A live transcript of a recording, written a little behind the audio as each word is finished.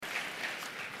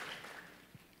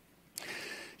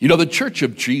You know, the Church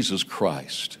of Jesus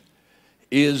Christ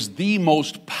is the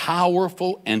most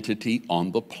powerful entity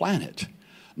on the planet.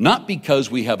 Not because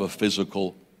we have a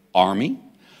physical army,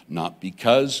 not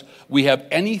because we have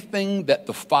anything that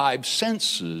the five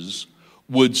senses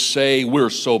would say we're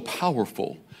so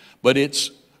powerful, but it's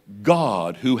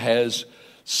God who has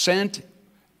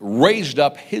raised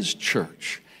up His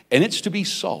church, and it's to be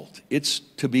salt, it's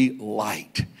to be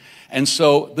light. And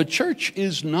so the church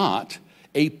is not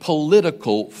a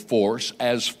political force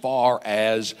as far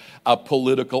as a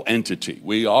political entity.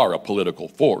 We are a political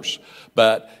force.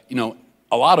 But, you know,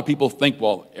 a lot of people think,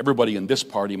 well, everybody in this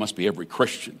party must be every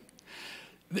Christian.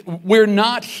 We're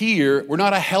not here, we're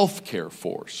not a healthcare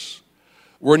force.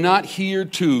 We're not here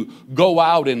to go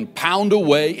out and pound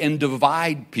away and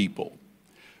divide people.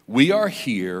 We are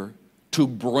here to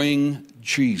bring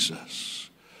Jesus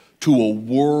to a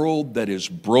world that is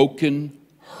broken,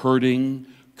 hurting,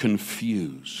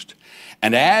 confused.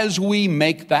 And as we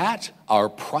make that our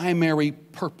primary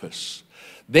purpose,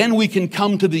 then we can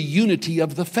come to the unity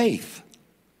of the faith.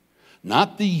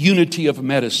 Not the unity of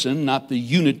medicine, not the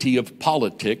unity of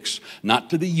politics, not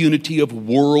to the unity of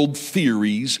world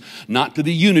theories, not to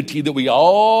the unity that we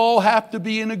all have to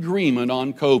be in agreement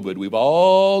on COVID. We've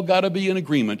all got to be in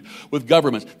agreement with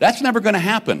governments. That's never going to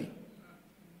happen.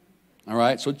 All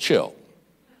right, so chill.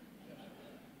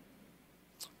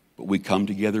 But we come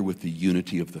together with the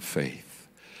unity of the faith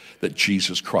that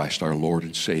Jesus Christ, our Lord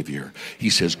and Savior,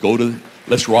 He says,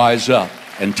 let's rise up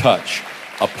and touch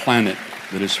a planet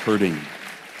that is hurting.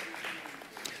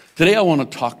 Today I want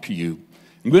to talk to you.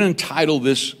 I'm going to entitle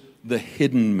this, The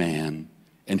Hidden Man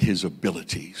and His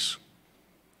Abilities.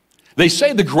 They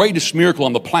say the greatest miracle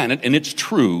on the planet, and it's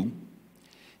true,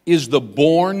 is the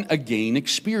born-again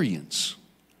experience.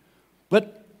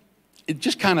 But it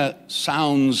just kind of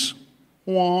sounds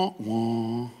wah,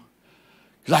 wah.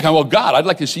 Because I go, well, God, I'd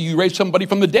like to see you raise somebody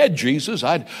from the dead, Jesus.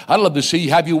 I'd love to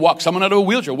have you walk someone out of a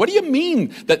wheelchair. What do you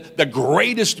mean that the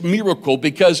greatest miracle?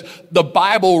 Because the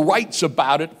Bible writes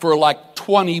about it for like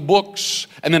 20 books,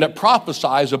 and then it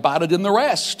prophesies about it in the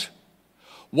rest.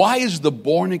 Why is the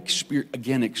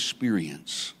born-again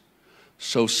experience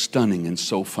so stunning and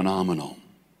so phenomenal?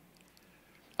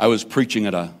 I was preaching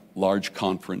at a large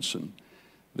conference, and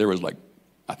there was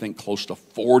I think close to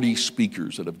 40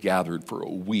 speakers that have gathered for a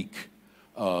week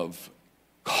of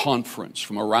conference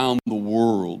from around the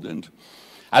world. And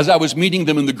as I was meeting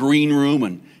them in the green room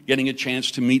and getting a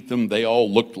chance to meet them, they all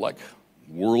looked like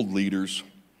world leaders.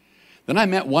 Then I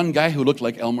met one guy who looked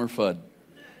like Elmer Fudd.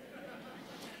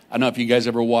 I don't know if you guys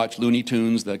ever watch Looney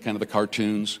Tunes, the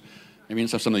cartoons. Maybe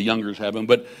some of the youngers have them,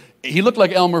 but he looked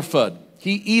like Elmer Fudd.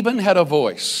 He even had a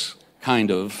voice,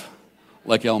 kind of,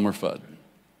 like Elmer Fudd.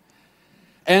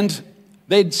 And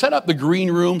they'd set up the green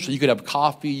room so you could have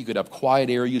coffee, you could have quiet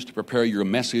areas to prepare your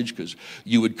message, because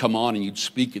you would come on and you'd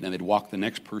speak and then they'd walk the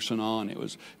next person on. It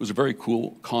was a very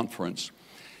cool conference.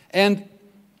 And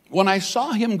when I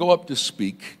saw him go up to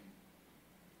speak,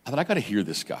 I thought, I got to hear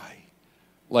this guy.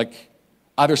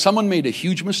 Either someone made a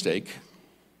huge mistake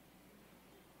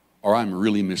or I'm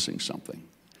really missing something.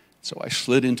 So I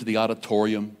slid into the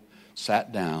auditorium,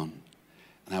 sat down,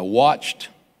 and I watched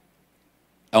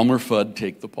Elmer Fudd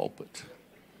take the pulpit.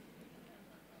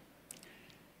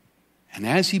 And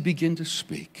as he began to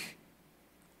speak,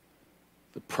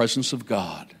 the presence of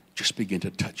God just began to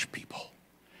touch people.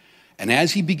 And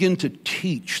as he began to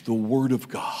teach the Word of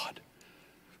God,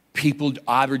 people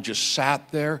either just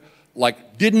sat there,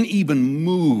 didn't even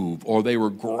move, or they were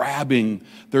grabbing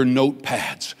their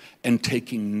notepads and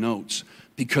taking notes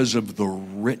because of the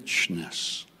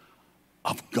richness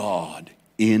of God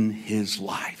in his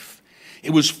life. It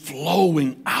was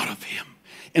flowing out of him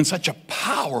in such a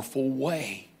powerful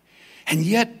way. And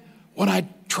yet, when I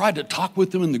tried to talk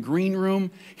with him in the green room,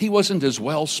 he wasn't as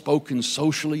well-spoken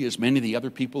socially as many of the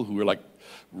other people who were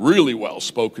really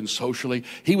well-spoken socially.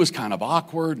 He was kind of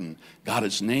awkward and got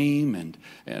his name, and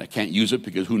I can't use it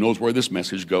because who knows where this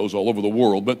message goes all over the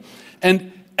world.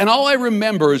 And all I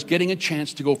remember is getting a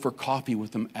chance to go for coffee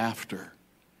with him after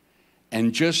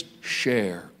and just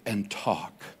share and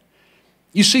talk.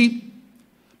 You see,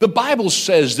 the Bible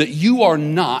says that you are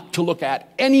not to look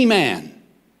at any man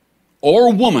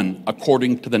or woman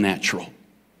according to the natural.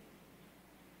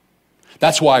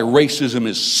 That's why racism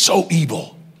is so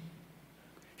evil.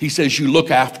 He says you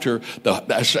look after,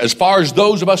 as far as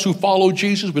those of us who follow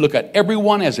Jesus, we look at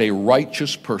everyone as a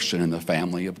righteous person in the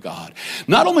family of God.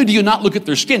 Not only do you not look at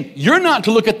their skin, you're not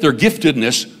to look at their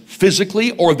giftedness physically,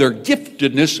 or their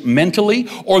giftedness mentally,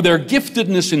 or their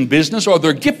giftedness in business, or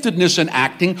their giftedness in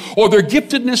acting, or their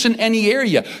giftedness in any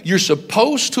area. You're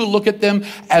supposed to look at them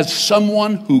as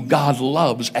someone who God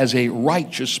loves, as a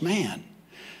righteous man.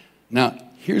 Now,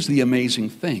 here's the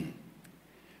amazing thing.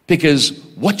 Because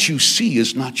what you see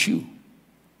is not you.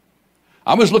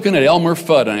 I was looking at Elmer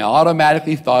Fudd, and I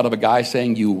automatically thought of a guy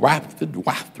saying, "You whacked the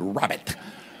rabbit."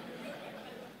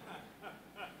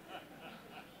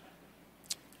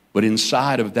 But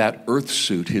inside of that earth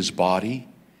suit, his body,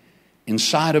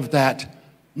 inside of that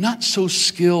not so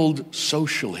skilled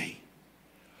socially,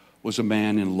 was a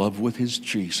man in love with his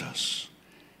Jesus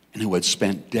and who had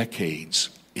spent decades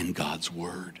in God's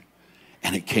Word.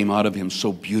 And it came out of him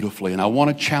so beautifully. And I want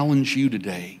to challenge you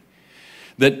today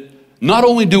that not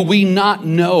only do we not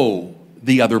know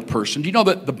the other person, do you know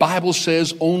that the Bible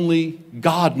says only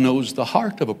God knows the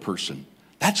heart of a person?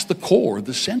 That's the core,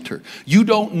 the center. You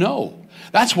don't know.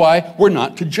 That's why we're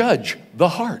not to judge the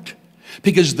heart.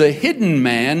 Because the hidden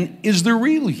man is the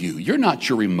real you. You're not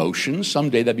your emotions.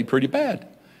 Someday that'd be pretty bad.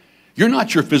 You're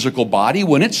not your physical body.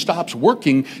 When it stops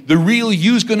working, the real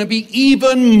you is going to be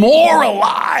even more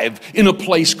alive in a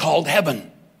place called heaven.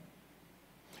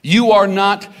 You are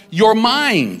not your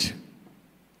mind.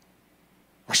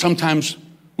 Or sometimes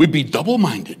we'd be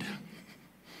double-minded,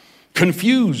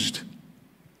 confused.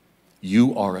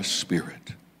 You are a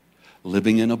spirit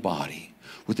living in a body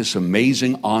with this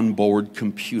amazing onboard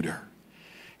computer.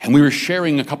 And we were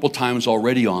sharing a couple times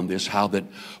already on this, how that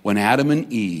when Adam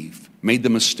and Eve made the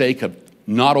mistake of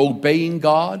not obeying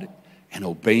God and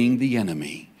obeying the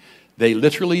enemy, they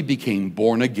literally became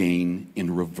born again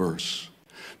in reverse.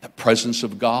 The presence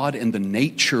of God and the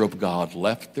nature of God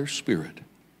left their spirit.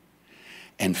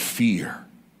 And fear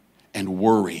and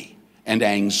worry and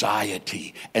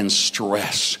anxiety and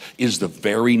stress is the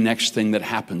very next thing that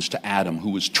happens to Adam, who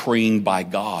was trained by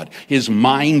God. His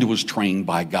mind was trained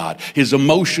by God. His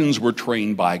emotions were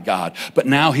trained by God. But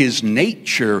now his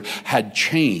nature had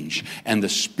changed, and the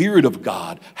Spirit of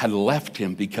God had left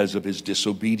him because of his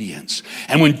disobedience.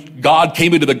 And when God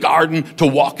came into the garden to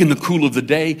walk in the cool of the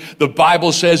day, the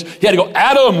Bible says he had to go,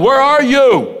 "Adam, where are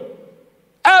you?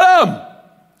 Adam!"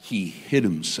 He hid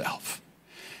himself.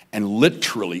 And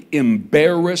literally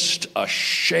embarrassed,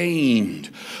 ashamed,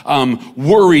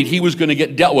 worried he was going to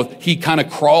get dealt with. He kind of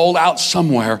crawled out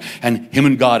somewhere, and him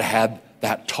and God had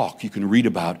that talk you can read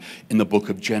about in the book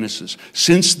of Genesis.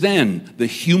 Since then, the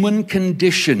human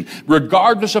condition,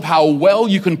 regardless of how well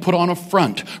you can put on a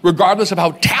front, regardless of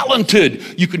how talented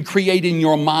you can create in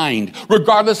your mind,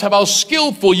 regardless of how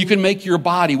skillful you can make your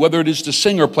body, whether it is to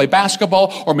sing or play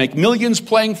basketball or make millions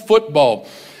playing football,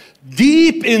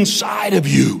 deep inside of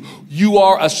you, you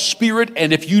are a spirit,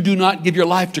 and if you do not give your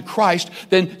life to Christ,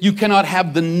 then you cannot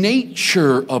have the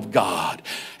nature of God.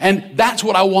 And that's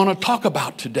what I want to talk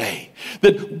about today.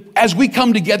 That as we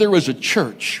come together as a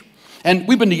church, and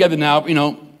we've been together now,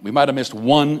 we might have missed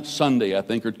one Sunday, I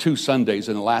think, or 2 Sundays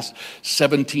in the last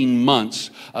 17 months.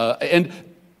 And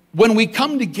when we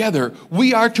come together,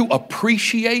 we are to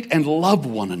appreciate and love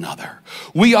one another.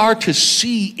 We are to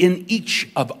see in each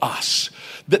of us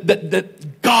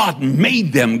that God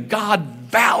made them, God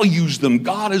values them,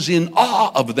 God is in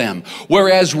awe of them.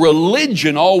 Whereas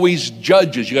religion always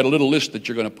judges. You got a little list that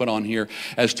you're going to put on here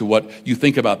as to what you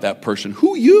think about that person.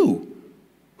 Who you?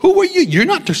 Who are you? You're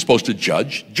not supposed to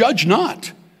judge. Judge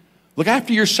not. Look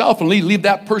after yourself and leave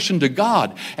that person to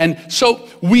God. And so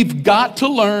we've got to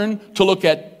learn to look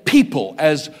at people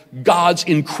as God's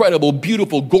incredible,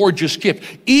 beautiful, gorgeous gift.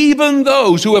 Even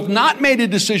those who have not made a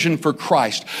decision for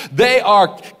Christ, they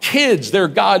are kids. They're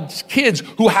God's kids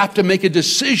who have to make a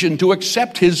decision to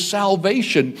accept His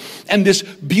salvation and this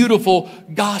beautiful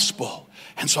gospel.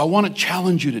 And so I want to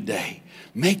challenge you today.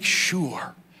 Make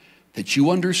sure that you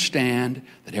understand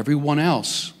that everyone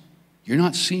else, you're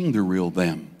not seeing the real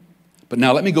them. But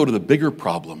now let me go to the bigger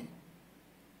problem.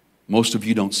 Most of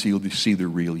you don't see the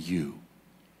real you.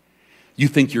 You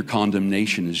think your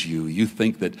condemnation is you. You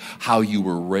think that how you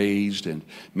were raised, and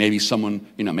maybe someone,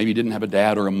 maybe you didn't have a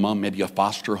dad or a mom, maybe a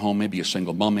foster home, maybe a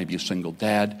single mom, maybe a single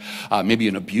dad, maybe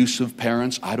an abusive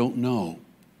parents, I don't know.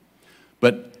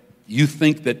 But you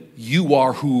think that you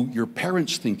are who your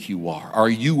parents think you are, or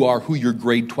you are who your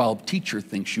grade 12 teacher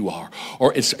thinks you are,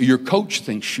 or your coach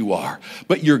thinks you are.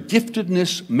 But your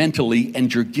giftedness mentally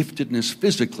and your giftedness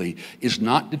physically is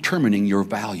not determining your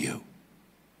value.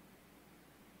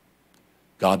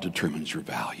 God determines your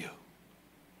value.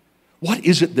 What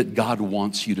is it that God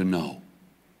wants you to know?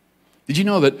 Did you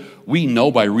know that we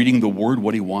know by reading the Word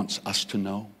what He wants us to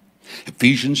know?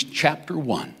 Ephesians chapter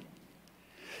 1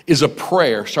 is a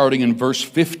prayer starting in verse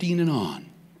 15 and on,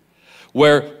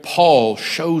 where Paul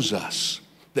shows us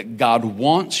that God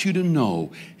wants you to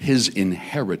know His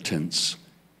inheritance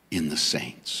in the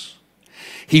saints.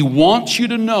 He wants you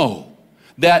to know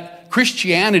that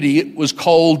Christianity was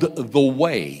called the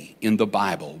way in the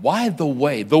Bible. Why the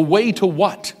way? The way to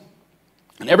what?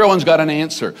 And everyone's got an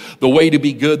answer. The way to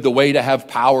be good, the way to have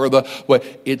power,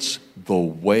 it's the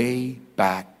way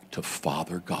back to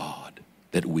Father God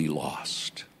that we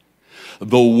lost.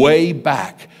 The way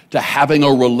back to having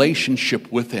a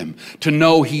relationship with Him, to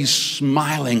know He's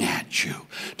smiling at you,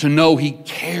 to know He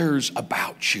cares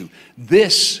about you.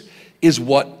 This is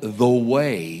what the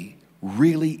way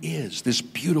really is, this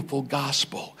beautiful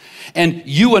gospel. And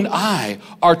you and I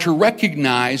are to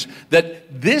recognize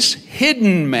that this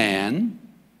hidden man,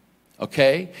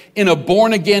 okay, in a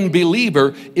born-again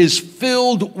believer is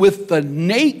filled with the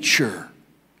nature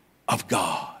of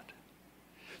God.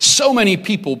 So many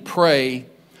people pray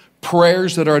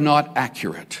prayers that are not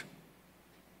accurate.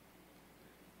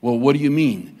 Well, what do you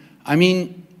mean? I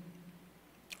mean,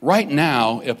 right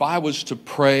now, if I was to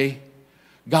pray,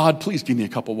 God, please give me a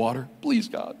cup of water. Please,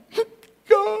 God.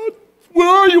 God, where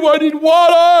are you? I need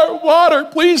water. Water.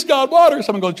 Please, God, water.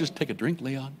 Someone goes, just take a drink,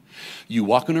 Leon. You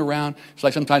walking around. It's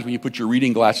like sometimes when you put your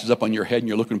reading glasses up on your head and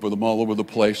you're looking for them all over the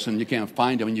place and you can't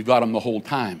find them and you've got them the whole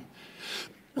time.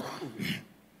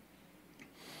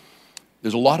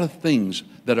 There's a lot of things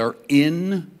that are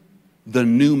in the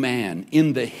new man,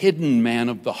 in the hidden man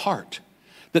of the heart,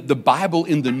 that the Bible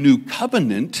in the new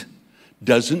covenant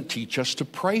doesn't teach us to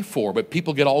pray for. But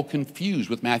people get all confused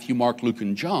with Matthew, Mark, Luke,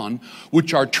 and John,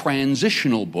 which are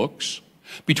transitional books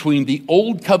between the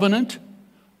old covenant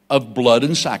of blood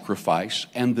and sacrifice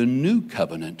and the new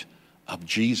covenant of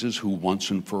Jesus who once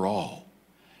and for all.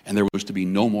 And there was to be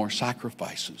no more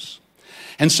sacrifices.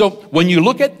 And so when you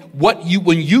look at when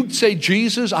you say,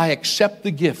 Jesus, I accept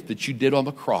the gift that you did on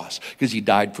the cross because He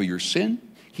died for your sin.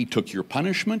 He took your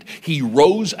punishment. He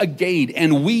rose again,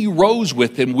 and we rose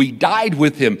with Him. We died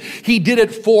with Him. He did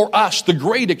it for us. The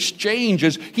great exchange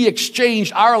is He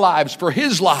exchanged our lives for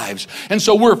His lives. And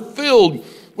so we're filled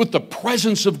with the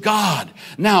presence of God.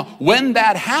 Now, when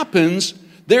that happens,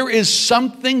 there is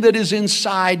something that is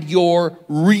inside your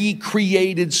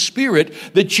recreated spirit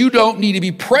that you don't need to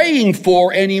be praying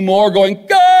for anymore, going,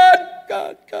 God,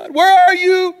 God, God, where are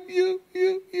you?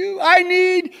 You, I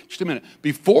need. Just a minute.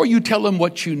 Before you tell Him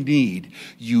what you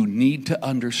need to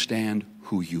understand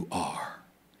who you are.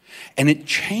 And it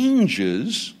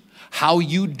changes how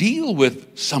you deal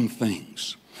with some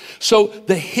things. So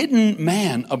the hidden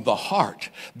man of the heart,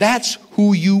 that's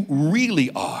who you really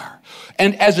are.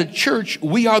 And as a church,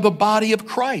 we are the body of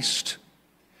Christ.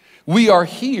 We are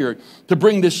here to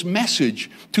bring this message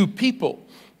to people.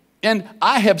 And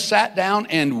I have sat down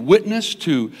and witnessed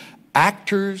to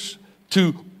actors,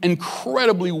 to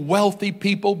incredibly wealthy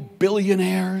people,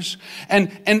 billionaires. And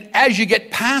as you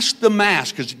get past the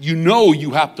mask, because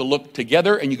you have to look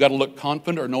together and you got to look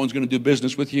confident or no one's going to do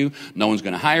business with you. No one's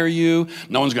going to hire you.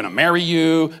 No one's going to marry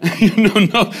you.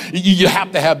 You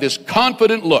have to have this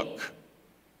confident look.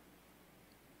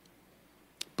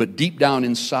 But deep down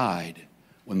inside,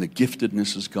 when the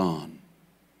giftedness is gone,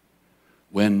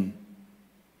 when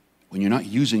you're not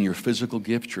using your physical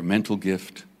gift, your mental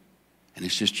gift, and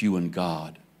it's just you and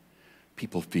God,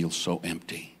 people feel so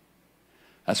empty.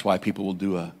 That's why people will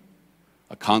do a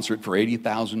concert for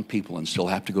 80,000 people and still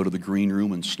have to go to the green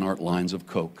room and snort lines of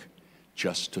Coke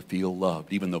just to feel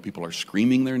loved, even though people are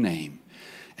screaming their name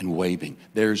and waving.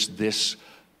 There's this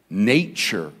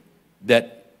nature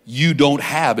that you don't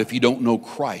have if you don't know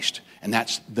Christ, and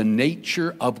that's the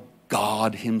nature of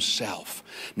God Himself.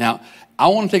 Now, I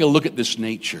want to take a look at this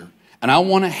nature, and I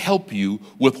want to help you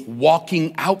with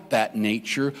walking out that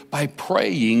nature by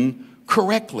praying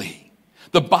correctly.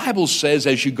 The Bible says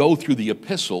as you go through the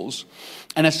epistles,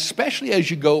 and especially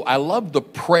as you go, I love the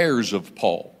prayers of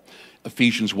Paul.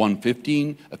 Ephesians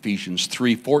 1:15, Ephesians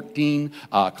 3:14,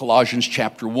 Colossians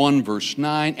chapter 1, verse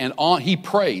 9, and on. He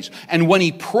prays. And when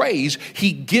he prays,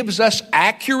 he gives us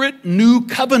accurate new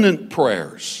covenant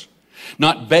prayers.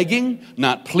 Not begging,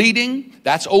 not pleading,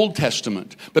 that's Old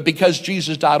Testament. But because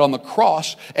Jesus died on the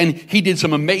cross and He did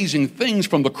some amazing things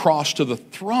from the cross to the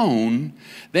throne,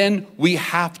 then we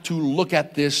have to look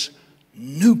at this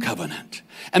new covenant.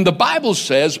 And the Bible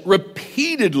says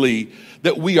repeatedly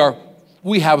that we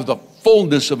have the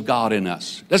fullness of God in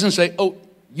us. It doesn't say, oh,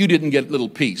 you didn't get a little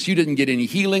peace. You didn't get any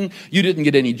healing. You didn't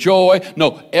get any joy.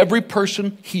 No, every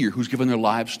person here who's given their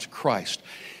lives to Christ,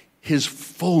 His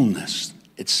fullness,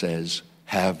 it says,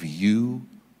 have you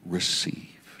received.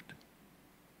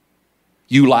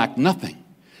 You lack nothing.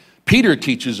 Peter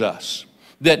teaches us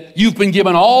that you've been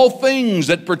given all things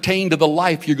that pertain to the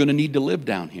life you're going to need to live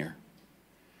down here.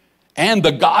 And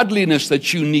the godliness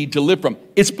that you need to live from,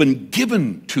 it's been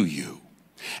given to you.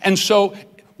 And so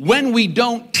when we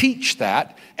don't teach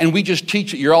that, and we just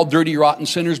teach that you're all dirty, rotten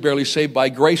sinners, barely saved by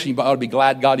grace, and you ought to be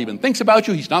glad God even thinks about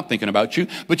you. He's not thinking about you.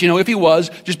 But if he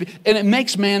was, and it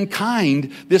makes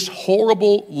mankind this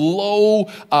horrible,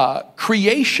 low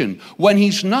creation when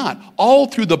he's not. All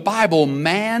through the Bible,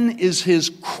 man is his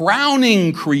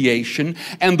crowning creation,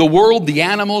 and the world, the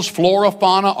animals, flora,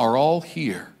 fauna are all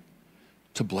here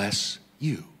to bless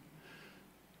you.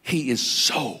 He is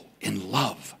so in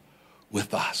love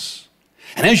with us.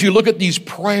 And as you look at these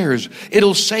prayers,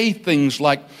 it'll say things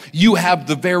like, you have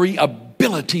the very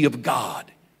ability of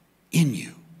God in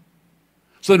you.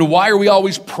 So then why are we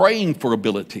always praying for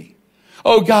ability?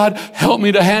 Oh God, help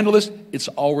me to handle this. It's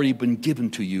already been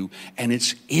given to you, and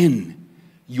it's in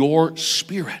your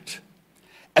spirit.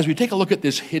 As we take a look at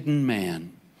this hidden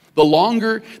man, the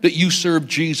longer that you serve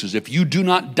Jesus, if you do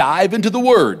not dive into the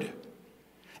Word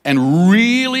and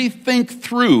really think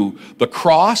through the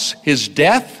cross, his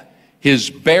death,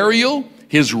 his burial,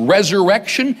 his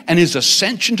resurrection, and his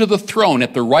ascension to the throne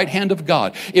at the right hand of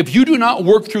God. If you do not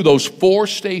work through those 4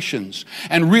 stations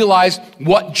and realize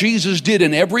what Jesus did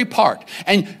in every part,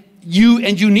 and you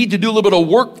need to do a little bit of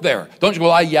work there. Don't you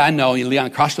go, I know, Leon,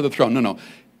 cross to the throne. No.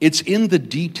 It's in the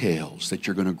details that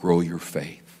you're going to grow your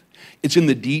faith. It's in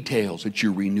the details that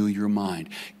you renew your mind.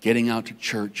 Getting out to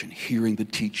church and hearing the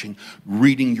teaching,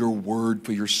 reading your word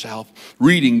for yourself,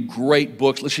 reading great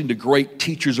books, listening to great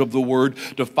teachers of the word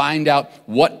to find out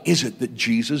what is it that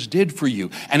Jesus did for you.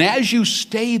 And as you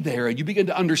stay there and you begin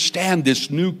to understand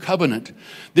this new covenant,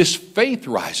 this faith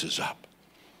rises up.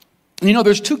 And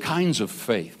there's 2 kinds of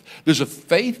faith. There's a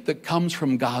faith that comes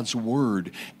from God's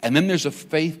word, and then there's a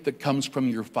faith that comes from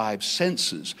your 5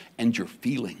 senses and your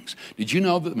feelings. Did you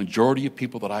know that the majority of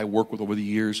people that I work with over the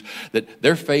years, that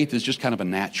their faith is just kind of a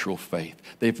natural faith?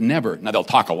 Now they'll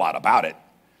talk a lot about it,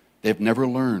 they've never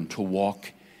learned to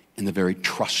walk in the very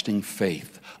trusting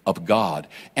faith of God.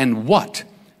 And what?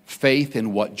 Faith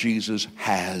in what Jesus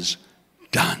has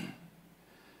done.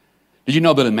 Did you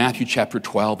know that in Matthew chapter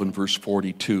 12 and verse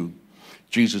 42,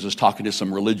 Jesus is talking to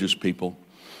some religious people,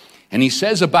 and he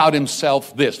says about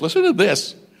himself this. Listen to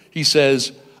this. He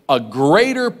says, a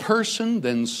greater person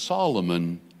than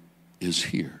Solomon is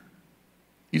here.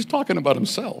 He's talking about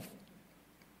himself.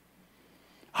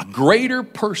 A greater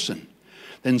person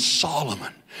than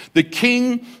Solomon, the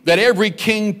king that every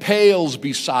king pales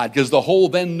beside, because the whole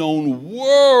then known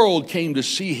world came to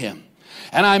see him.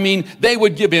 And I mean, they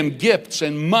would give him gifts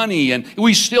and money, and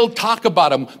we still talk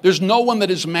about him. There's no one that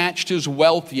has matched his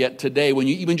wealth yet today when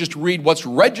you even just read what's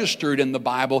registered in the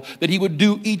Bible that he would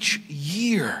do each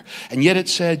year. And yet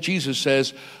Jesus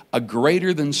says, a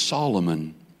greater than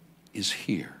Solomon is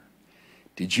here.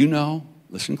 Did you know,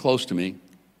 listen close to me,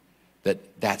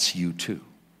 that that's you too?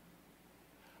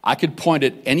 I could point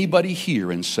at anybody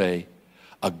here and say,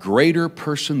 a greater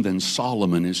person than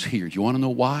Solomon is here. Do you want to know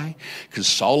why? Because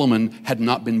Solomon had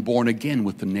not been born again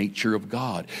with the nature of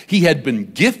God. He had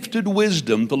been gifted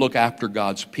wisdom to look after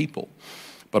God's people.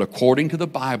 But according to the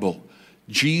Bible,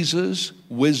 Jesus'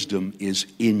 wisdom is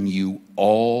in you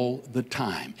all the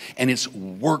time. And it's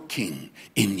working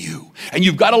in you. And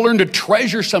you've got to learn to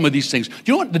treasure some of these things. Do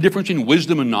you know what the difference between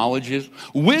wisdom and knowledge is?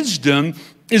 Wisdom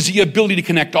is the ability to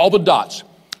connect all the dots.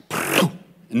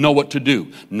 Know what to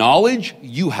do. Knowledge,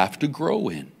 you have to grow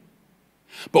in.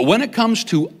 But when it comes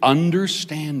to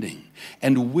understanding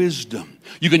and wisdom,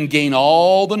 you can gain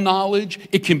all the knowledge.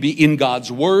 It can be in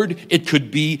God's word. It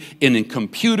could be in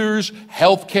computers,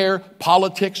 healthcare,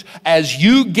 politics. As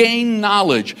you gain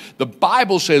knowledge, the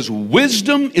Bible says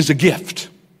wisdom is a gift.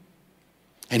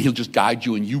 And he'll just guide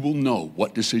you, and you will know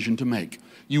what decision to make.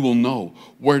 You will know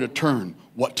where to turn,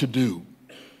 what to do.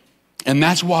 And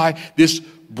that's why this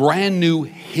brand new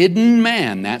hidden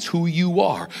man, that's who you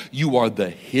are. You are the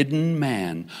hidden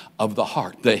man of the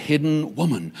heart, the hidden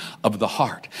woman of the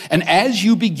heart. And as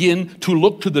you begin to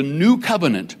look to the new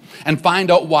covenant and find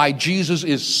out why Jesus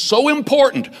is so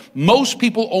important, most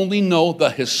people only know the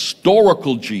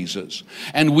historical Jesus.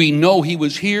 And we know he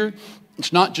was here.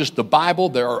 It's not just the Bible.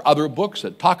 There are other books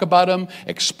that talk about him,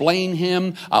 explain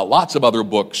him, lots of other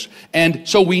books. And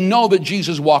so we know that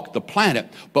Jesus walked the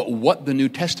planet. But what the New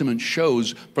Testament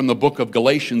shows from the book of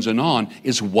Galatians and on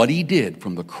is what he did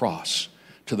from the cross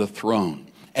to the throne.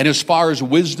 And as far as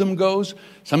wisdom goes,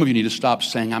 some of you need to stop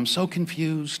saying, I'm so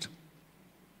confused.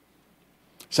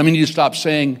 Some of you need to stop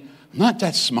saying, I'm not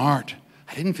that smart.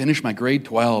 I didn't finish my grade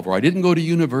 12, or I didn't go to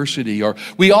university, or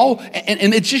we all,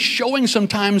 and it's just showing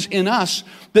sometimes in us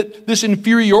that this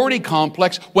inferiority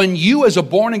complex, when you as a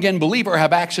born-again believer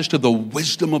have access to the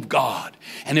wisdom of God,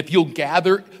 and if you'll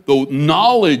gather the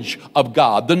knowledge of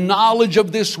God, the knowledge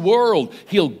of this world,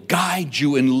 He'll guide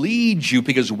you and lead you,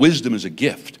 because wisdom is a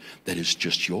gift that is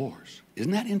just yours.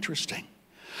 Isn't that interesting?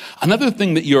 Another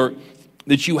thing that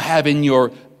you have in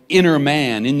your inner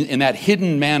man, in that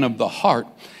hidden man of the heart,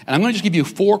 and I'm going to just give you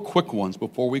 4 quick ones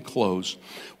before we close.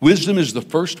 Wisdom is the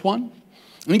first one.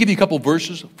 Let me give you a couple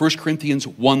verses. 1 Corinthians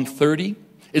 1:30.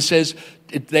 It says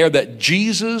there that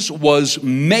Jesus was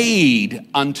made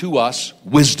unto us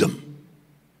wisdom.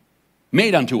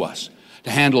 Made unto us. To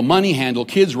handle money, handle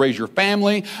kids, raise your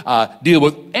family, deal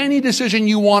with any decision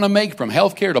you want to make, from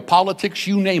healthcare to politics,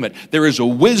 you name it. There is a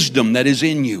wisdom that is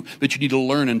in you that you need to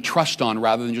learn and trust on,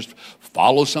 rather than just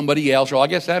follow somebody else. Or, I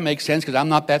guess that makes sense because I'm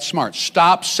not that smart.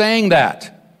 Stop saying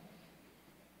that.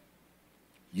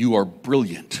 You are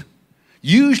brilliant.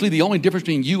 Usually the only difference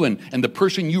between you and the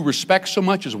person you respect so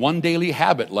much is one daily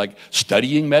habit, like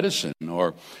studying medicine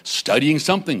or studying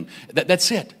something.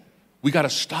 That's it. We got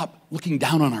to stop looking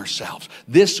down on ourselves.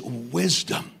 This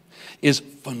wisdom is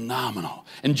phenomenal.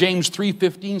 And James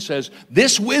 3:15 says,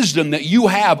 this wisdom that you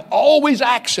have always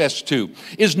access to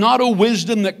is not a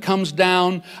wisdom that comes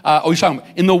down.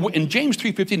 In James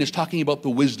 3:15, it's talking about the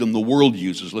wisdom the world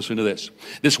uses. Listen to this.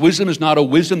 This wisdom is not a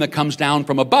wisdom that comes down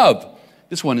from above.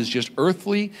 This one is just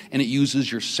earthly, and it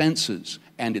uses your senses,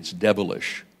 and it's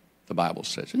devilish, the Bible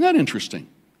says. Isn't that interesting?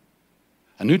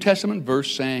 A New Testament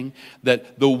verse saying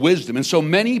that the wisdom, and so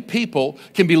many people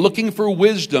can be looking for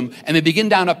wisdom, and they begin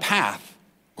down a path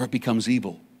where it becomes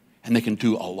evil, and they can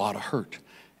do a lot of hurt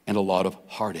and a lot of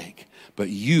heartache. But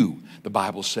you, the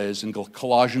Bible says in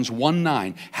Colossians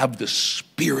 1:9, have the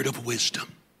spirit of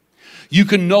wisdom. You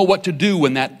can know what to do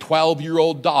when that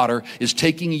 12-year-old daughter is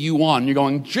taking you on. You're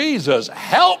going, Jesus,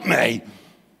 help me.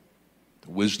 The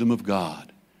wisdom of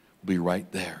God will be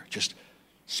right there. Just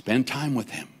spend time with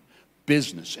Him.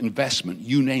 Business, investment,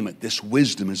 you name it. This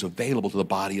wisdom is available to the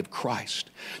body of Christ.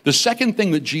 The second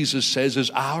thing that Jesus says is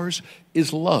ours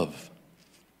is love.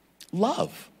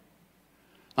 Love.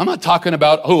 I'm not talking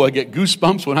about, I get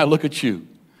goosebumps when I look at you.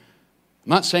 I'm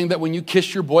not saying that when you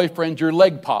kiss your boyfriend, your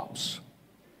leg pops.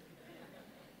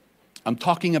 I'm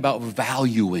talking about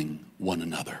valuing one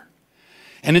another.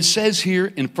 And it says here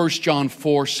in 1 John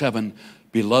 4:7,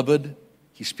 beloved,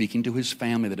 He's speaking to His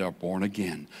family that are born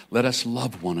again. Let us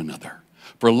love one another.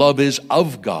 For love is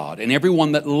of God, and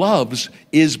everyone that loves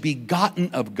is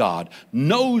begotten of God,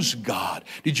 knows God.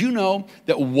 Did you know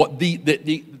that what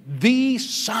the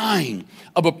sign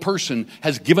of a person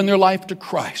has given their life to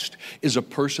Christ is a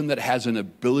person that has an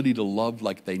ability to love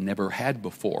like they never had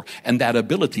before, and that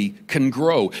ability can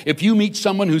grow. If you meet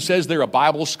someone who says they're a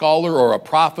Bible scholar or a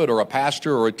prophet or a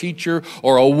pastor or a teacher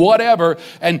or a whatever,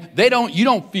 and you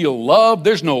don't feel love,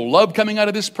 there's no love coming out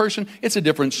of this person, it's a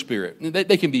different spirit.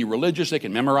 They can be religious, they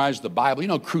can memorize the Bible. You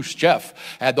know, Khrushchev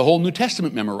had the whole New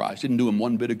Testament memorized. Didn't do him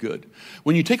one bit of good.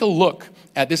 When you take a look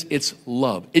at this, it's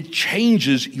love. It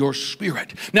changes your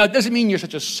spirit. Now, it doesn't mean you're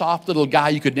such a soft little guy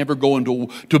you could never go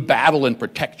into battle and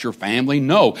protect your family.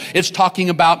 No, it's talking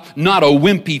about not a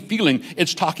wimpy feeling.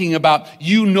 It's talking about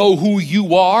you know who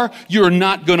you are. You're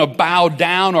not going to bow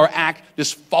down or act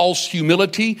this false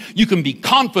humility. You can be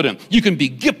confident. You can be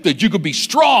gifted. You can be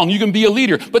strong. You can be a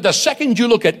leader. But the second you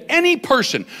look at any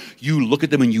person, you look at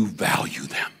them and you value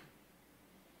them.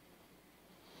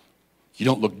 You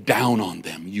don't look down on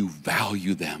them. You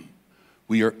value them.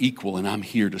 We are equal, and I'm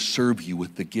here to serve you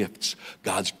with the gifts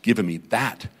God's given me.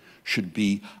 That should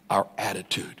be our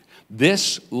attitude.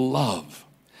 This love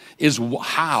is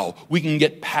how we can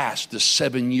get past the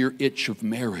 7-year itch of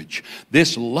marriage.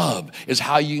 This love is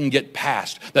how you can get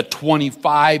past the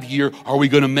 25-year, are we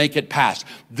going to make it past?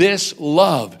 This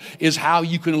love is how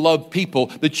you can love people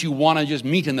that you want to just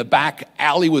meet in the back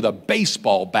alley with a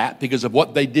baseball bat because of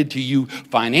what they did to you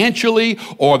financially,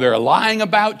 or they're lying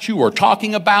about you or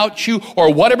talking about you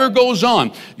or whatever goes on.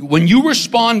 When you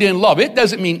respond in love, it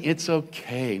doesn't mean it's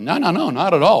okay. No,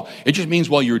 not at all. It just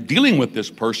means while you're dealing with this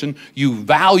person, you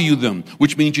value them,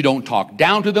 which means you don't talk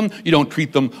down to them. You don't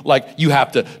treat them like you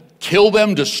have to kill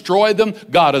them, destroy them.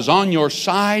 God is on your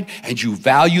side, and you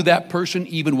value that person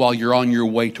even while you're on your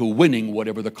way to winning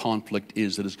whatever the conflict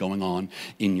is that is going on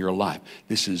in your life.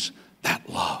 This is that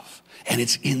love, and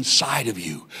it's inside of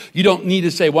you. You don't need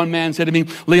to say, one man said to me,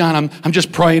 Leon, I'm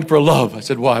just praying for love. I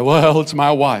said, why? Well, it's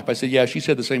my wife. I said, yeah, she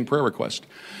said the same prayer request.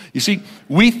 You see,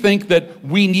 we think that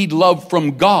we need love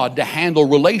from God to handle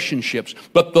relationships,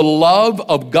 but the love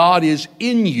of God is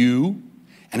in you,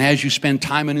 and as you spend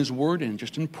time in His Word and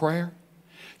just in prayer,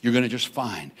 you're going to just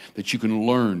find that you can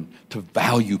learn to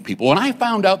value people. When I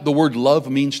found out the word love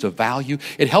means to value,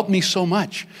 it helped me so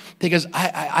much because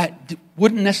I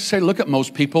wouldn't necessarily look at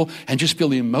most people and just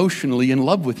feel emotionally in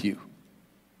love with you.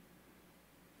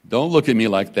 Don't look at me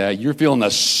like that. You're feeling the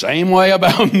same way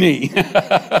about me.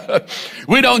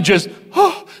 We don't just,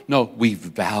 no, we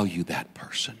value that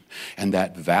person. And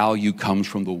that value comes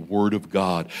from the Word of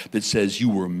God that says you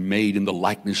were made in the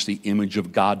likeness, the image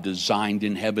of God, designed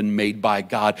in heaven, made by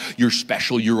God. You're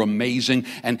special, you're amazing.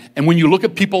 And when you look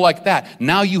at people like that,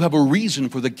 now you have a reason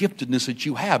for the giftedness that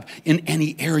you have in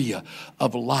any area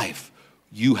of life.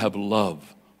 You have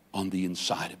love on the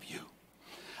inside of you.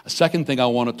 A second thing I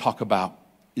want to talk about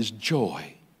is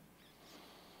joy.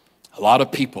 A lot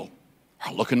of people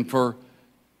are looking for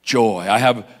joy. I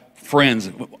have friends.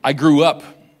 I grew up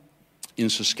in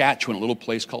Saskatchewan, a little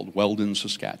place called Weldon,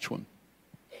 Saskatchewan.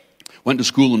 Went to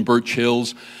school in Birch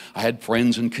Hills. I had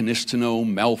friends in Canistino,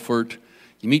 Melfort.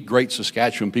 You meet great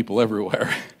Saskatchewan people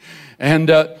everywhere. And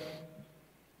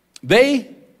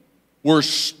they were,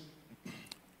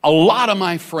 a lot of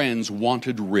my friends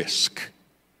wanted risk.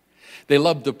 They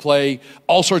loved to play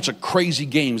all sorts of crazy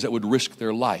games that would risk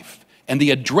their life. And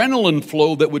the adrenaline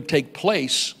flow that would take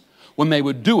place when they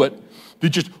would do it, they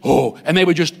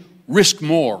would just risk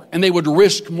more. And they would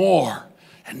risk more.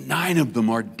 And 9 of them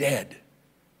are dead.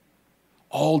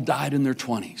 All died in their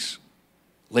 20s,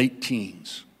 late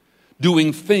teens,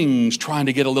 doing things trying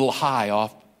to get a little high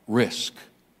off risk.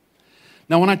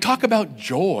 Now, when I talk about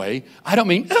joy, I don't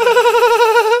mean,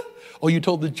 oh, you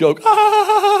told the joke,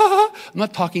 I'm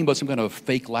not talking about some kind of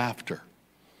fake laughter.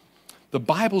 The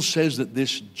Bible says that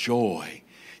this joy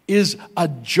is a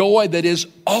joy that is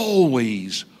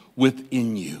always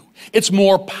within you. It's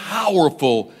more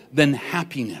powerful than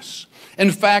happiness.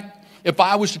 In fact, if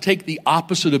I was to take the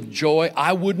opposite of joy,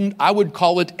 I would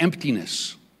call it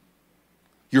emptiness.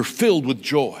 You're filled with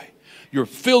joy. You're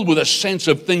filled with a sense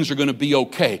of things are going to be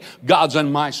okay. God's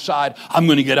on my side. I'm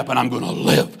going to get up and I'm going to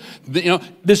live.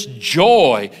 This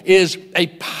joy is a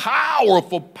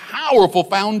powerful, powerful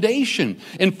foundation.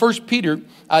 In 1 Peter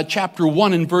chapter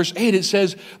 1 and verse 8, it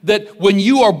says that when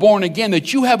you are born again,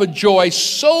 that you have a joy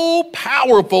so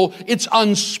powerful, it's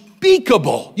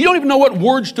unspeakable. You don't even know what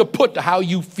words to put to how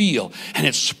you feel. And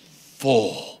it's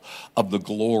full of the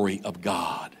glory of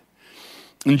God.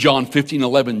 In John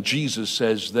 15:11, Jesus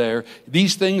says there,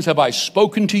 these things have I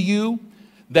spoken to you,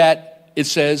 that it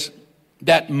says,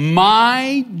 that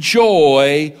my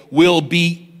joy will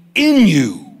be in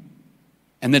you,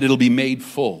 and that it'll be made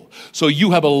full. So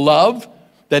you have a love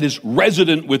that is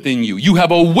resident within you. You have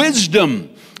a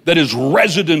wisdom that is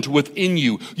resident within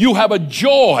you. You have a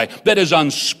joy that is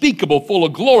unspeakable, full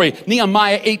of glory.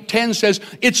 Nehemiah 8:10 says,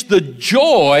 it's the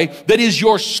joy that is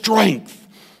your strength.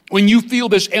 When you feel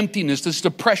this emptiness, this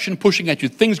depression pushing at you,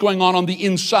 things going on the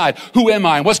inside, who am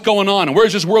I, and what's going on, and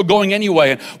where's this world going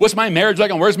anyway, and what's my marriage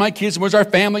like, and where's my kids, and where's our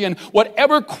family, and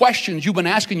whatever questions you've been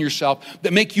asking yourself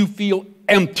that make you feel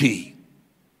empty,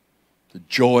 the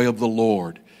joy of the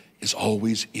Lord is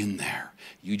always in there.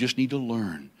 You just need to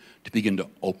learn to begin to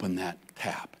open that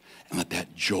tap and let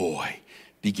that joy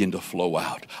begin to flow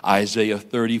out. Isaiah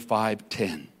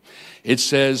 35:10. It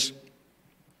says,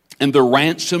 and the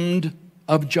ransomed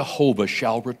of Jehovah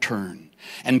shall return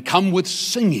and come with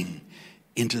singing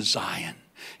into Zion,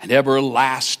 and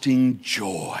everlasting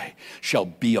joy shall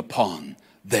be upon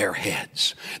their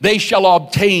heads. They shall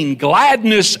obtain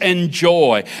gladness and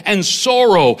joy, and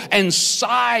sorrow and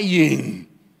sighing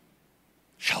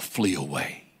shall flee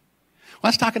away.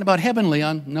 Well, that's talking about heaven,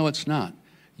 Leon. No, it's not.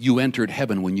 You entered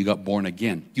heaven when you got born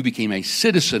again. You became a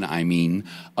citizen,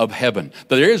 of heaven.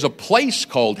 There is a place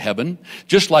called heaven,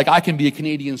 just like I can be a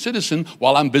Canadian citizen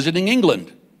while I'm visiting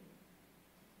England.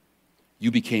 You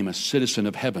became a citizen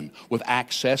of heaven with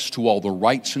access to all the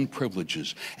rights and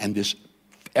privileges, and this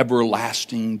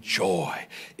everlasting joy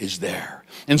is there.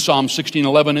 In Psalm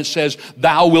 16:11 it says,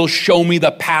 thou wilt show me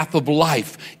the path of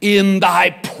life. In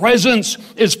thy presence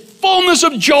is fullness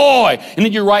of joy, and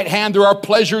in your right hand there are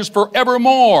pleasures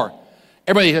forevermore.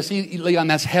 Everybody, see, Leon,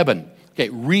 that's heaven. Okay,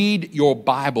 read your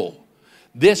Bible.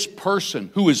 This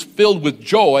person who is filled with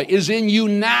joy is in you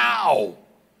now.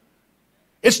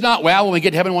 It's not, well, when we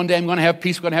get to heaven one day, I'm going to have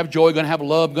peace, I'm going to have joy, I'm going to have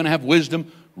love, I'm going to have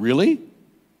wisdom. Really?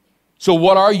 So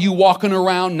what are you walking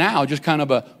around now? Just kind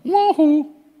of a,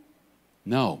 woohoo.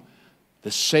 No. The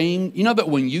same, you know that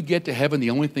when you get to heaven, the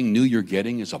only thing new you're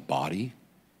getting is a body?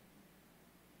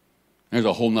 There's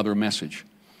a whole nother message.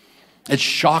 It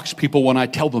shocks people when I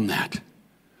tell them that.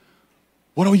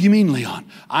 What do you mean, Leon?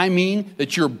 I mean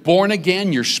that you're born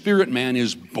again, your spirit man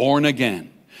is born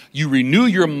again. You renew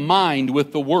your mind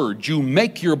with the Word. You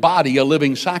make your body a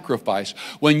living sacrifice.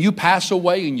 When you pass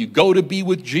away and you go to be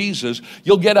with Jesus,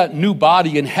 you'll get a new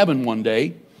body in heaven one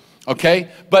day, okay?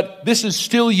 But this is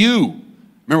still you.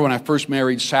 Remember when I first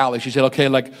married Sally, she said, okay,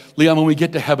 like, Leon, when we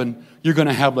get to heaven, you're going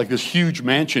to have like this huge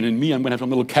mansion, and me, I'm going to have some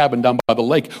little cabin down by the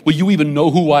lake. Will you even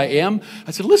know who I am?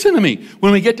 I said, listen to me.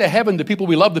 When we get to heaven, the people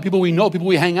we love, the people we know, people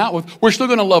we hang out with, we're still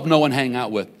going to love, know, and hang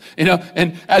out with. You know,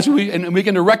 and as we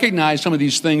begin to recognize some of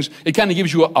these things, it kind of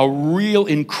gives you a real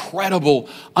incredible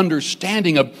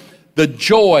understanding of the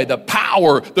joy, the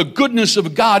power, the goodness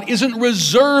of God isn't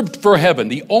reserved for heaven.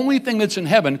 The only thing that's in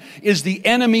heaven is the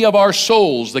enemy of our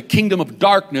souls. The kingdom of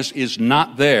darkness is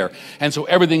not there. And so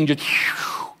everything just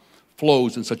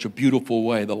flows in such a beautiful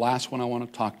way. The last one I want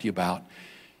to talk to you about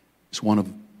is one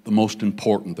of the most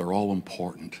important. They're all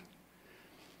important.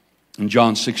 In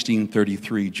John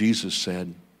 16:33, Jesus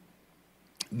said,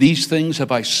 "These things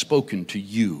have I spoken to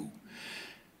you,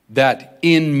 that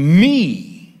in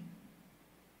me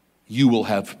you will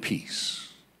have peace."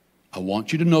 I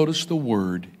want you to notice the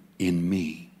word "in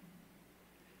me."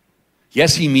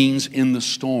 Yes, he means in the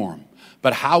storm.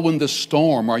 But how in the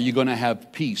storm are you going to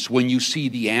have peace? When you see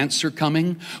the answer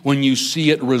coming, when you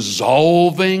see it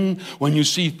resolving, when you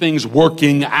see things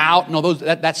working out. No,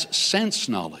 that's sense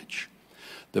knowledge.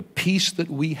 The peace that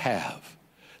we have,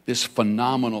 this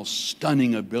phenomenal,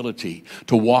 stunning ability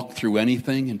to walk through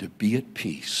anything and to be at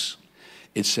peace,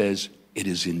 it says it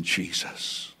is in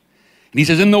Jesus. And he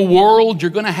says, in the world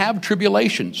you're going to have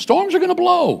tribulation. Storms are going to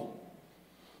blow.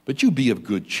 But you be of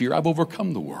good cheer. I've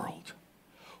overcome the world.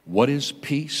 What is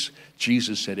peace?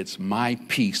 Jesus said, it's my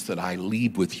peace that I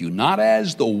leave with you. Not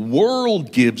as the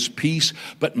world gives peace,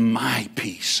 but my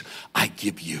peace I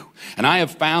give you. And I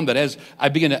have found that as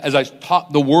I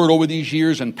taught the word over these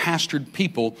years and pastored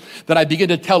people, that I begin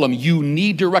to tell them, you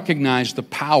need to recognize the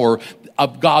power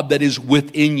of God that is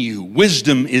within you.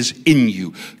 Wisdom is in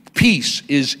you. Peace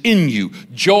is in you.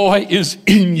 Joy is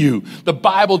in you. The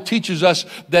Bible teaches us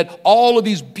that all of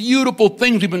these beautiful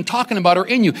things we've been talking about are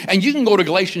in you. And you can go to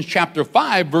Galatians chapter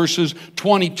 5, verses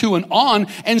 22 and on,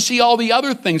 and see all the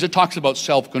other things. It talks about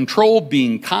self-control,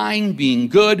 being kind, being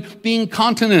good, being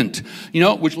continent,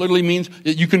 which literally means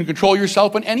that you can control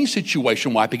yourself in any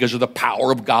situation. Why? Because of the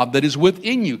power of God that is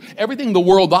within you. Everything the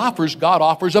world offers, God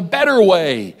offers a better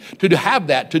way to have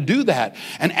that, to do that.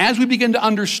 And as we begin to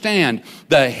understand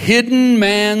the hidden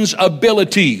man's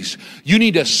abilities, you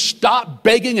need to stop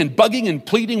begging and bugging and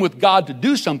pleading with God to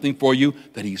do something for you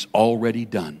that he's already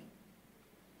done.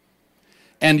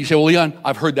 And you say, well, Leon,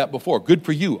 I've heard that before. Good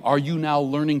for you. Are you now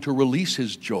learning to release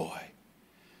his joy?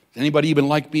 Does anybody even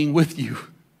like being with you?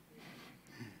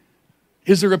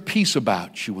 Is there a peace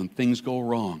about you when things go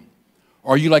wrong?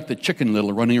 Or are you like the Chicken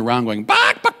Little running around going,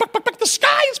 back, the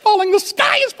sky is falling,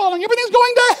 everything's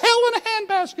going to hell in a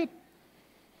handbasket?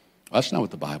 That's not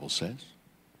what the Bible says.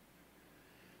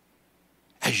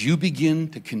 As you begin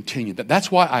to continue, that's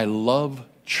why I love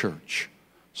church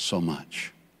so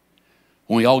much.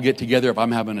 When we all get together, if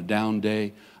I'm having a down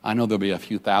day, I know there'll be a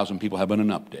few thousand people having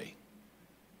an up day.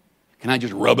 Can I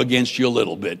just rub against you a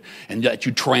little bit and let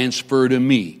you transfer to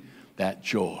me that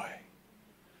joy?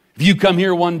 If you come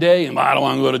here one day and I don't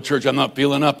want to go to church, I'm not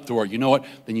feeling up for it, you know what?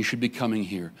 Then you should be coming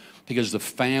here, because the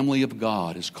family of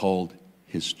God is called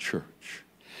his church.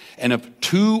 And if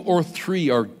 2 or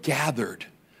 3 are gathered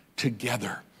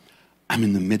together, I'm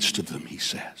in the midst of them, he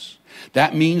says.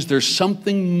 That means there's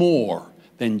something more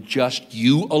than just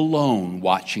you alone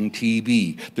watching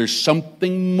TV. There's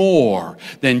something more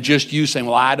than just you saying,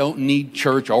 well, I don't need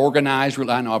church, organized.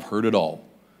 I know I've heard it all.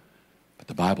 But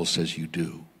the Bible says you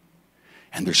do.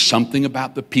 And there's something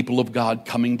about the people of God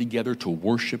coming together to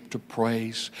worship, to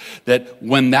praise, that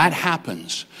when that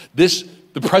happens,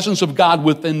 the presence of God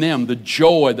within them, the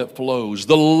joy that flows,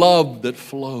 the love that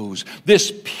flows,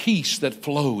 this peace that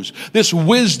flows, this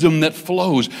wisdom that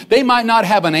flows. They might not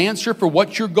have an answer for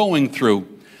what you're going through,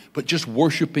 but just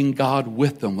worshiping God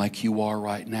with them like you are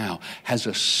right now has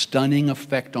a stunning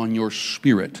effect on your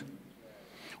spirit.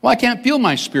 Well, I can't feel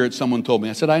my spirit, someone told me.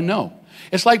 I said, I know.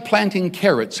 It's like planting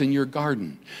carrots in your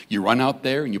garden. You run out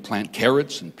there and you plant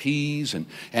carrots and peas, and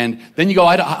then you go,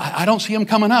 I don't see them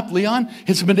coming up, Leon.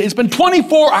 It's been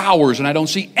 24 hours and I don't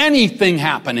see anything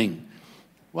happening.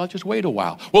 Well, just wait a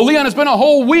while. Well, Leon, it's been a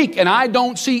whole week and I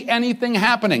don't see anything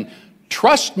happening.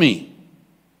 Trust me,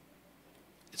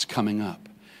 it's coming up.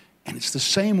 And it's the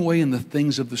same way in the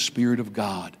things of the Spirit of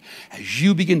God. As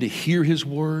you begin to hear his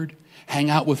word, hang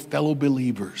out with fellow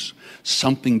believers,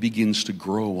 something begins to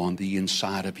grow on the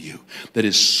inside of you that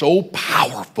is so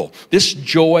powerful. This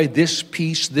joy, this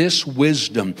peace, this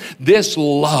wisdom, this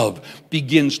love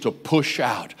begins to push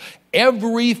out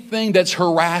Everything that's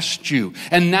harassed you.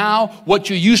 And now what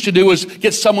you used to do is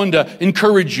get someone to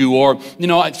encourage you, or,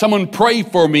 someone pray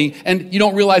for me. And you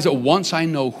don't realize that once I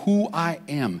know who I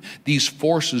am, these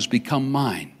forces become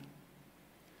mine.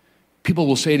 People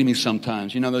will say to me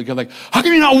sometimes, they'll go like, how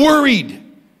come you're not worried?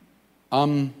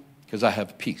 Because I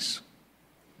have peace.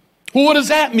 Well, what does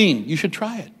that mean? You should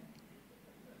try it.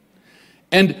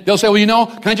 And they'll say, well,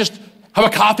 can I just have a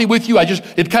coffee with you?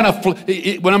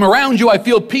 When I'm around you, I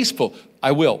feel peaceful.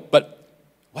 I will. But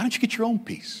why don't you get your own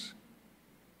peace?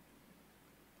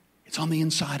 It's on the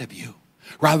inside of you.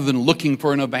 Rather than looking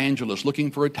for an evangelist,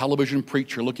 looking for a television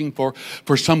preacher, looking for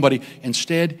somebody.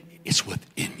 Instead, it's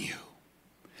within you.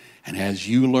 And as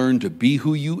you learn to be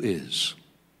who you is,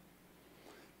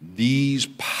 these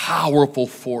powerful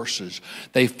forces,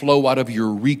 they flow out of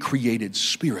your recreated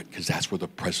spirit, because that's where the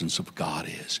presence of God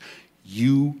is.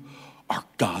 You are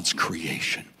God's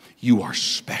creation. You are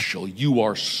special. You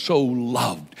are so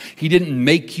loved. He didn't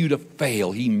make you to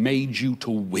fail. He made you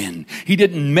to win. He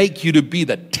didn't make you to be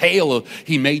the tail.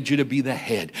 He made you to be the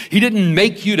head. He didn't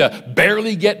make you to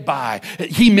barely get by.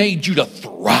 He made you to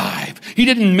thrive. He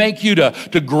didn't make you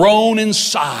to groan and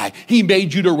sigh. He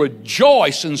made you to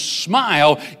rejoice and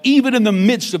smile even in the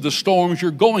midst of the storms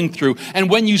you're going through. And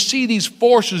when you see these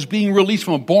forces being released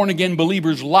from a born-again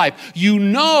believer's life, you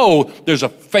know there's a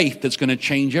faith that's going to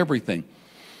change everything.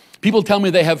 People tell me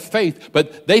they have faith,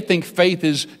 but they think faith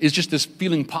is just this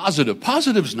feeling positive.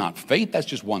 Positive's not faith, that's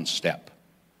just one step.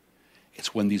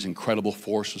 It's when these incredible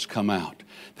forces come out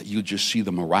that you just see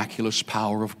the miraculous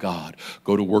power of God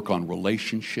go to work on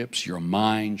relationships, your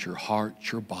mind, your heart,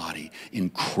 your body.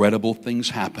 Incredible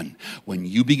things happen when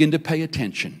you begin to pay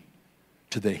attention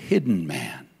to the hidden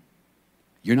man.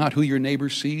 You're not who your neighbor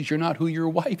sees. You're not who your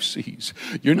wife sees.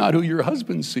 You're not who your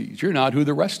husband sees. You're not who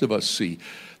the rest of us see.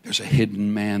 There's a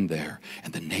hidden man there,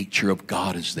 and the nature of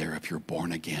God is there if you're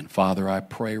born again. Father, I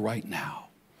pray right now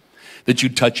that you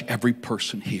touch every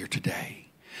person here today,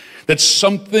 that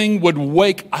something would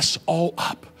wake us all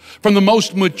up, from the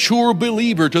most mature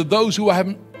believer to those who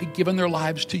haven't given their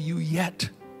lives to you yet.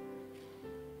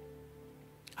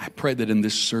 I pray that in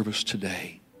this service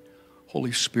today,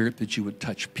 Holy Spirit, that you would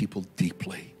touch people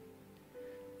deeply,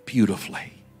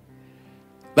 beautifully.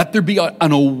 Let there be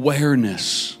an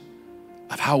awareness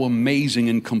of how amazing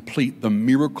and complete the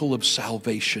miracle of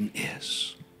salvation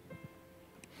is.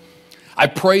 I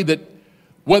pray that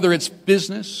whether it's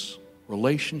business,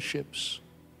 relationships,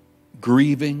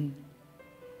 grieving,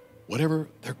 whatever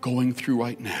they're going through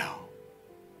right now,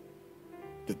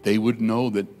 that they would know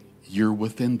that you're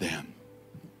within them.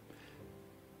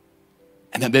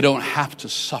 And that they don't have to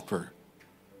suffer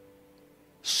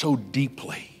so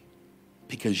deeply,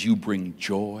 because you bring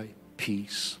joy,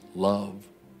 peace, love,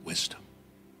 wisdom.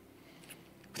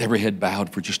 With every head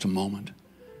bowed for just a moment,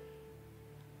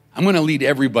 I'm going to lead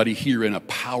everybody here in a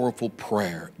powerful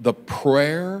prayer. The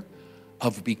prayer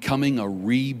of becoming a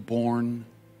reborn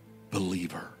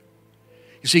believer.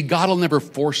 You see, God will never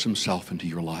force himself into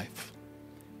your life.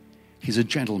 He's a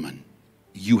gentleman.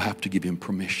 You have to give him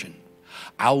permission.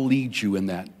 I'll lead you in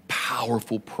that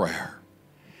powerful prayer.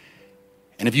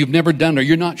 And if you've never done it, or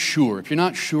you're not sure, if you're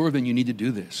not sure, then you need to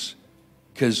do this.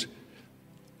 Because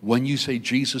when you say,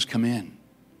 Jesus, come in,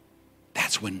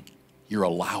 that's when you're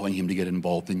allowing him to get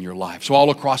involved in your life. So all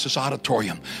across this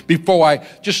auditorium, before I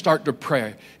just start to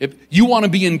pray, if you want to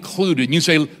be included, and you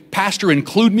say, Pastor,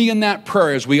 include me in that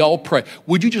prayer as we all pray,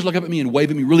 would you just look up at me and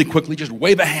wave at me really quickly? Just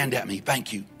wave a hand at me.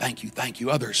 Thank you, thank you, thank you.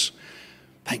 Others,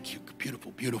 thank you,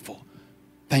 beautiful, beautiful.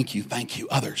 Thank you, thank you.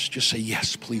 Others, just say,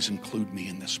 yes, please include me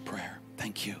in this prayer.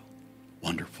 Thank you.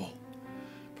 Wonderful.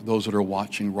 For those that are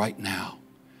watching right now,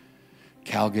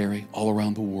 Calgary, all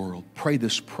around the world, pray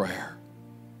this prayer.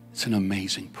 It's an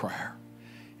amazing prayer.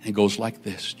 And it goes like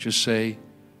this. Just say,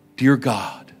 Dear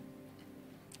God,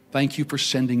 thank you for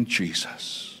sending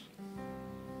Jesus.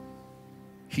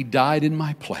 He died in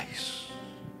my place.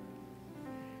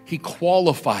 He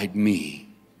qualified me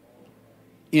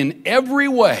in every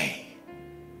way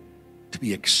to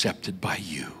be accepted by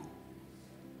you.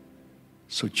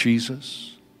 So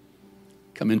Jesus,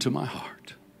 come into my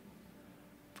heart.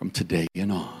 From today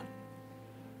and on,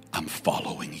 I'm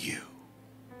following you.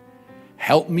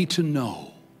 Help me to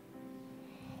know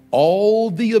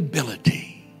all the ability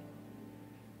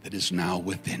that is now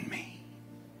within me.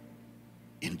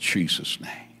 In Jesus' name.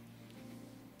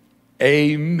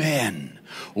 Amen.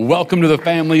 Welcome to the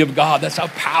family of God. That's how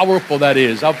powerful that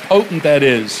is, how potent that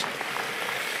is.